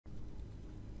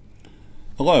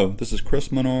Hello, this is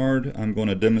Chris Menard. I'm going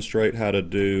to demonstrate how to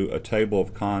do a table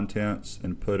of contents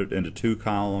and put it into two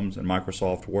columns in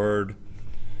Microsoft Word.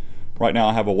 Right now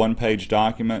I have a one-page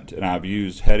document and I've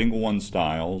used heading 1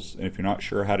 styles. And if you're not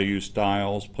sure how to use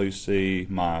styles, please see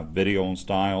my video on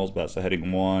styles. But that's a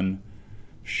heading 1.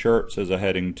 Shirts is a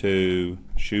heading 2.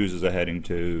 Shoes is a heading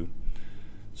 2.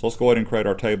 So let's go ahead and create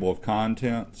our table of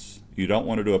contents. You don't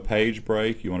want to do a page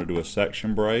break, you want to do a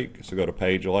section break. So go to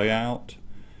Page Layout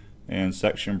and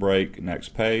Section Break, Next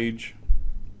Page.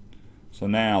 So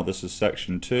now this is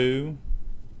Section 2.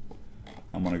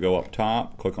 I'm going to go up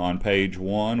top, click on Page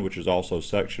 1, which is also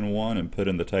Section 1, and put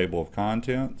in the table of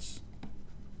contents.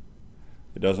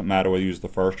 It doesn't matter whether you use the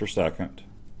first or second.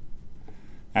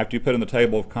 After you put in the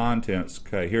table of contents,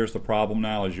 okay, here's the problem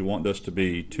now, is you want this to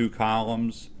be 2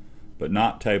 columns, but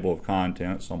not table of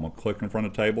contents. So I'm going to click in front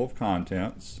of table of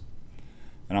contents,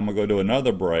 and I'm going to go do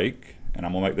another break, and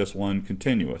I'm going to make this one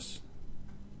continuous.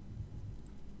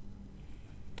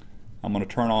 I'm going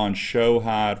to turn on Show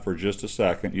Hide for just a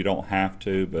second. You don't have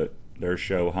to, but there's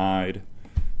Show Hide.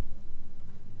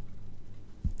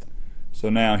 So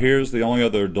now here's the only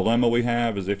other dilemma we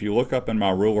have, is if you look up in my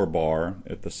ruler bar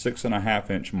at the 6.5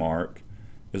 inch mark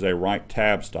is a right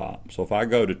tab stop. So if I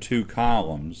go to 2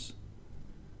 columns,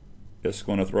 it's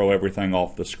going to throw everything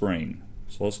off the screen.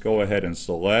 So let's go ahead and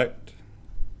select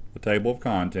the table of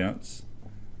contents,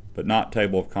 but not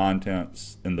table of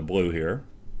contents in the blue here.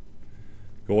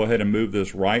 Go ahead and move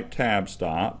this right tab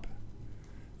stop.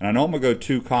 And I know I'm going to go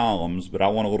 2 columns, but I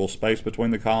want a little space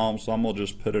between the columns, so I'm going to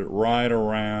just put it right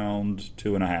around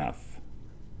 2.5.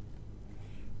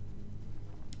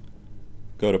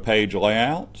 Go to Page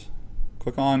Layout,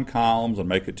 click on Columns, and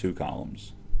make it 2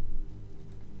 columns.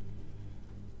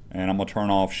 And I'm going to turn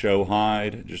off Show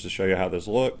Hide just to show you how this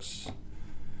looks.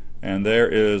 And there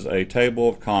is a table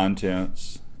of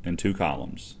contents in 2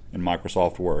 columns in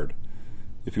Microsoft Word.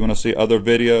 If you want to see other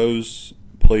videos,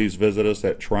 please visit us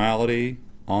at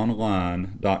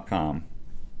trialityonline.com.